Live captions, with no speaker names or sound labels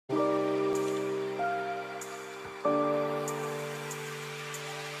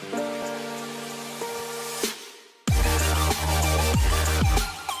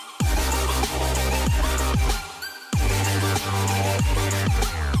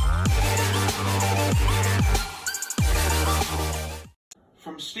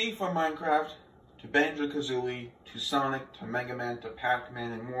Steve from Minecraft, to Banjo-Kazooie, to Sonic, to Mega Man, to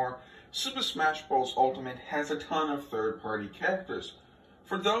Pac-Man, and more, Super Smash Bros. Ultimate has a ton of third-party characters.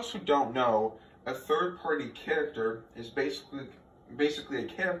 For those who don't know, a third-party character is basically a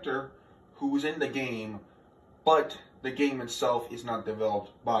character who is in the game, but the game itself is not developed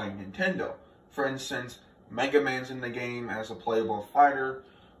by Nintendo. For instance, Mega Man's in the game as a playable fighter,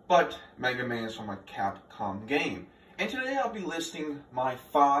 but Mega Man is from a Capcom game. And today I'll be listing my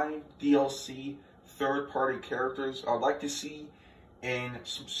 5 DLC third-party characters I'd like to see in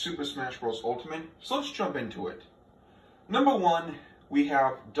Super Smash Bros. Ultimate. So let's jump into it. Number 1, we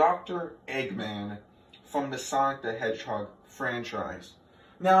have Dr. Eggman from the Sonic the Hedgehog franchise.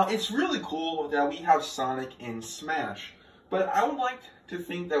 Now, it's really cool that we have Sonic in Smash, but I would like to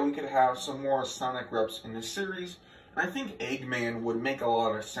think that we could have some more Sonic reps in the series, and I think Eggman would make a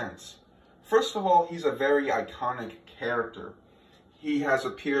lot of sense. First of all, he's a very iconic character. He has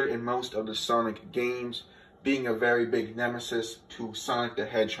appeared in most of the Sonic games, being a very big nemesis to Sonic the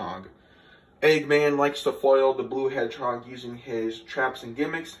Hedgehog. Eggman likes to foil the blue hedgehog using his traps and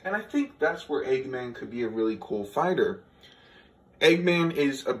gimmicks, and I think that's where Eggman could be a really cool fighter. Eggman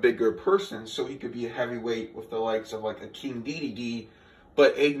is a bigger person, so he could be a heavyweight with the likes of like a King Dedede,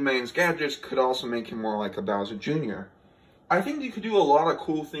 but Eggman's gadgets could also make him more like a Bowser Jr. I think you could do a lot of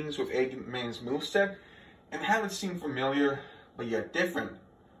cool things with Eggman's moveset and have it seem familiar, but yet different.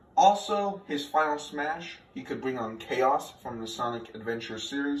 Also, his final smash, he could bring on Chaos from the Sonic Adventure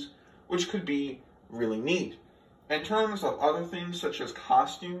series, which could be really neat. In terms of other things, such as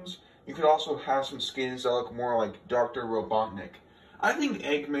costumes, you could also have some skins that look more like Dr. Robotnik. I think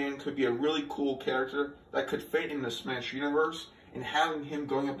Eggman could be a really cool character that could fit in the Smash universe, and having him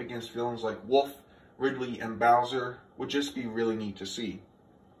going up against villains like Wolf, Ridley, and Bowser would just be really neat to see.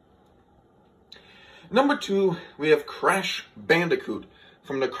 Number 2, we have Crash Bandicoot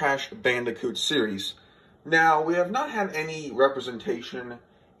from the Crash Bandicoot series. Now, we have not had any representation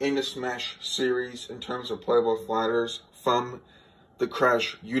in the Smash series in terms of playable fighters from the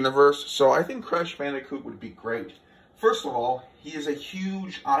Crash universe, so I think Crash Bandicoot would be great. First of all, he is a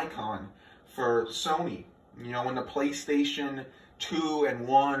huge icon for Sony. You know, when the PlayStation 2 and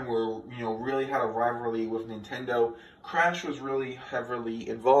 1 were, really had a rivalry with Nintendo, Crash was really heavily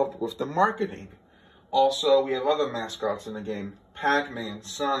involved with the marketing. Also, we have other mascots in the game. Pac-Man,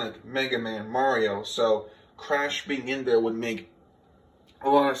 Sonic, Mega Man, Mario, so Crash being in there would make a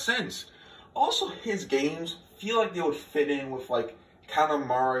lot of sense. Also, his games feel like they would fit in with like kind of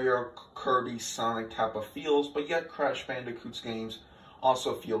Mario, Kirby, Sonic type of feels, but yet Crash Bandicoot's games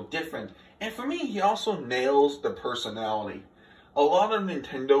also feel different. And for me, he also nails the personality. A lot of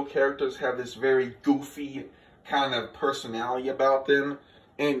Nintendo characters have this very goofy kind of personality about them,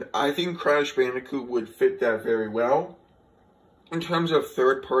 and I think Crash Bandicoot would fit that very well. In terms of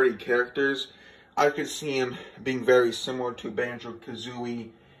third-party characters, I could see him being very similar to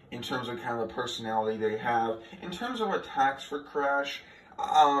Banjo-Kazooie in terms of kind of the personality they have. In terms of attacks for Crash,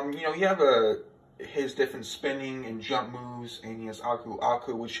 you have his different spinning and jump moves, and he has Aku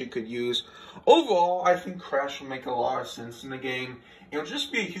Aku, which he could use. Overall, I think Crash will make a lot of sense in the game. It'll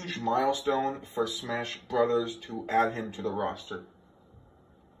just be a huge milestone for Smash Brothers to add him to the roster.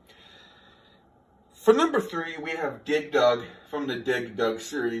 For number 3, we have Dig Dug from the Dig Dug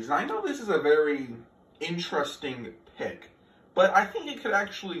series. And I know this is a very interesting pick, but I think it could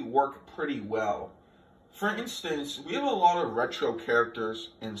actually work pretty well. For instance, we have a lot of retro characters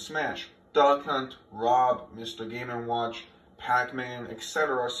in Smash. Duck Hunt, Rob, Mr. Game & Watch, Pac-Man,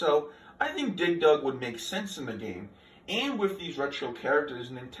 etc. So I think Dig Dug would make sense in the game. And with these retro characters,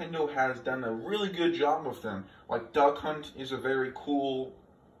 Nintendo has done a really good job with them. Like Duck Hunt is a very cool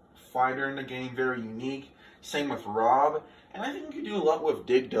fighter in the game, very unique. Same with Rob. And I think you could do a lot with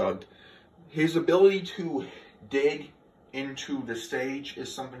Dig Dug. His ability to dig into the stage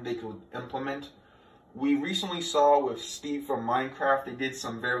is something they could implement. We recently saw with Steve from Minecraft, they did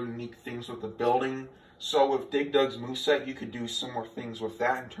some very unique things with the building. So with Dig Dug's moveset, you could do similar things with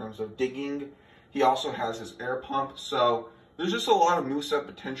that in terms of digging. He also has his air pump, so there's just a lot of moveset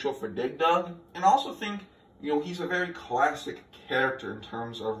potential for Dig Dug. And I also think, he's a very classic character in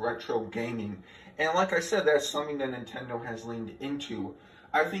terms of retro gaming. And like I said, that's something that Nintendo has leaned into.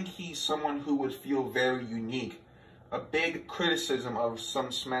 I think he's someone who would feel very unique. A big criticism of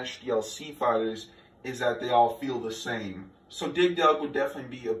some Smash DLC fighters is that they all feel the same. So Dig Dug would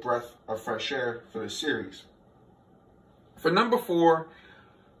definitely be a breath of fresh air for the series. For number 4,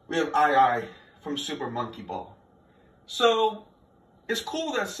 we have Ai from Super Monkey Ball. So, it's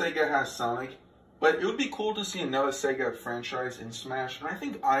cool that Sega has Sonic, but it would be cool to see another Sega franchise in Smash, and I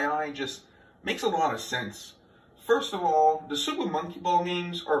think Ai just makes a lot of sense. First of all, the Super Monkey Ball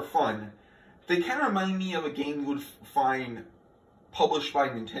games are fun. They kind of remind me of a game you would find published by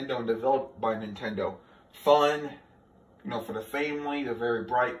Nintendo and developed by Nintendo. Fun, for the family. They're very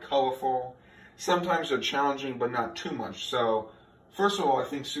bright, colorful. Sometimes they're challenging, but not too much. So, first of all, I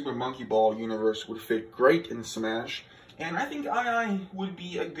think Super Monkey Ball universe would fit great in Smash, and I think II would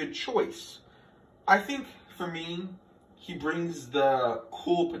be a good choice. I think, for me, he brings the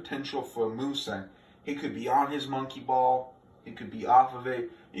cool potential for a moveset. He could be on his Monkey Ball, he could be off of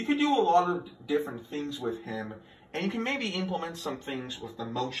it. You could do a lot of different things with him, and you can maybe implement some things with the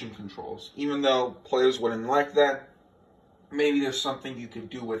motion controls. Even though players wouldn't like that, maybe there's something you could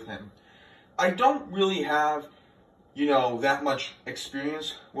do with him. I don't really have, that much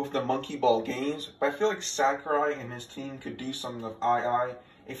experience with the Monkey Ball games, but I feel like Sakurai and his team could do something with II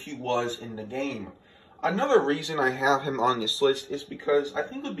if he was in the game. Another reason I have him on this list is because I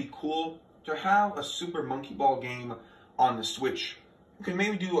think it would be cool to have a Super Monkey Ball game on the Switch. You can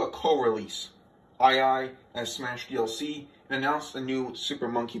maybe do a co-release, II as Smash DLC, and announce a new Super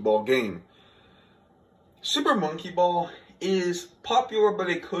Monkey Ball game. Super Monkey Ball is popular,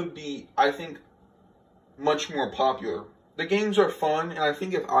 but it could be, I think, much more popular. The games are fun, and I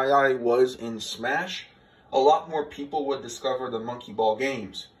think if II was in Smash, a lot more people would discover the Monkey Ball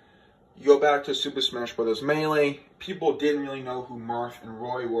games. You go back to Super Smash Bros. Melee, people didn't really know who Marth and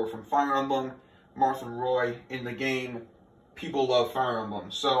Roy were from Fire Emblem. Marth and Roy in the game, people love Fire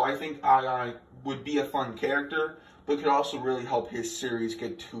Emblem. So I think II would be a fun character, but could also really help his series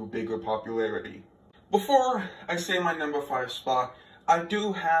get to bigger popularity. Before I say my number 5 spot, I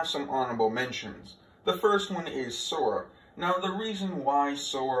do have some honorable mentions. The first one is Sora. Now, the reason why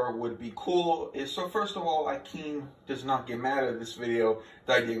Sora would be cool is, so first of all, Akeem does not get mad at this video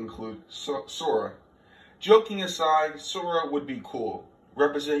that I did include Sora. Joking aside, Sora would be cool.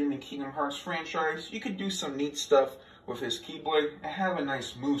 Representing the Kingdom Hearts franchise, you could do some neat stuff with his Keyblade and have a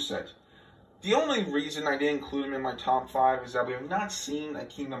nice moveset. The only reason I didn't include him in my top 5 is that we have not seen a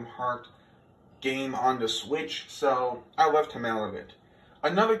Kingdom Hearts game on the Switch, so I left him out of it.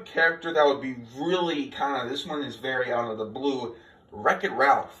 Another character that would be really this one is very out of the blue, Wreck-It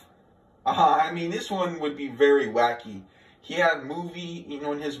Ralph. This one would be very wacky. He had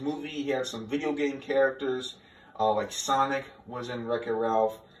in his movie, he had some video game characters, like Sonic was in Wreck-It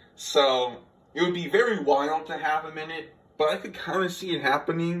Ralph. So, it would be very wild to have him in it, but I could kind of see it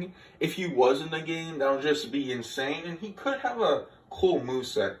happening. If he was in the game, that would just be insane, and he could have a cool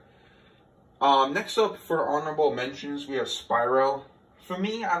moveset. Next up, for honorable mentions, we have Spyro. For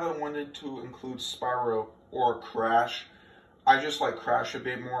me, I either wanted to include Spyro or Crash. I just like Crash a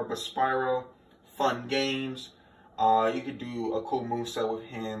bit more, but Spyro, fun games. You could do a cool moveset with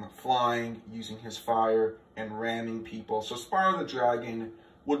him, flying, using his fire, and ramming people. So Spyro the Dragon,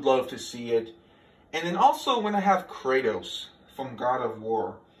 would love to see it. And then also when I have Kratos from God of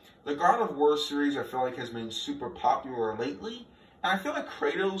War. The God of War series I feel like has been super popular lately, and I feel like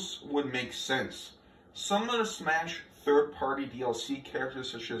Kratos would make sense. Some of the Smash third-party DLC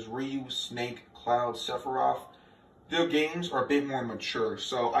characters such as Ryu, Snake, Cloud, Sephiroth, their games are a bit more mature,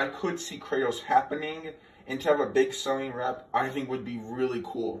 so I could see Kratos happening, and to have a big Sony rep, I think would be really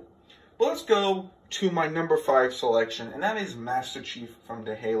cool. But let's go to my number 5 selection, and that is Master Chief from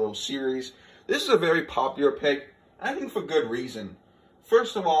the Halo series. This is a very popular pick, and I think for good reason.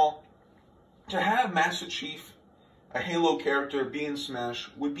 First of all, to have Master Chief, a Halo character, be in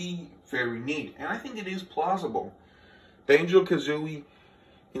Smash would be very neat, and I think it is plausible. Banjo-Kazooie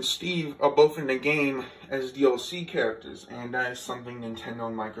and Steve are both in the game as DLC characters, and that is something Nintendo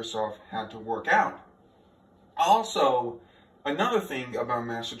and Microsoft had to work out. Also, another thing about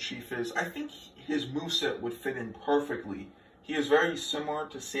Master Chief is, I think his moveset would fit in perfectly. He is very similar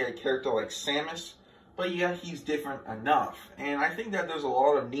to, say, a character like Samus, but yet he's different enough. And I think that there's a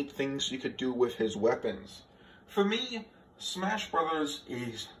lot of neat things you could do with his weapons. For me, Smash Brothers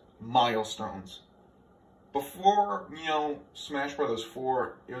is milestones. Before, Smash Bros.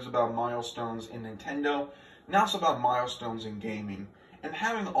 4, it was about milestones in Nintendo. Now it's about milestones in gaming. And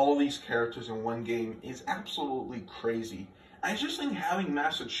having all these characters in one game is absolutely crazy. I just think having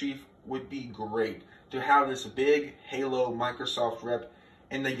Master Chief would be great. To have this big Halo Microsoft rep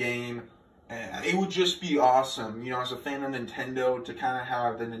in the game, it would just be awesome. As a fan of Nintendo, to kind of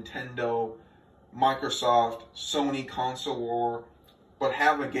have the Nintendo, Microsoft, Sony console war, but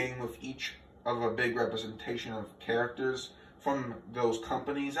have a game with each of a big representation of characters from those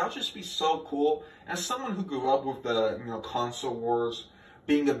companies. That would just be so cool. As someone who grew up with the console wars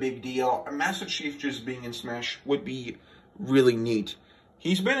being a big deal, Master Chief just being in Smash would be really neat.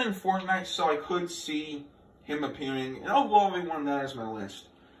 He's been in Fortnite, so I could see him appearing, and overall, everyone, that is my list.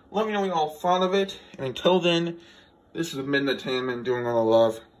 Let me know what you all thought of it. And until then, this is Midnight Tainment doing all the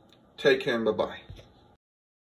love. Take care and bye-bye.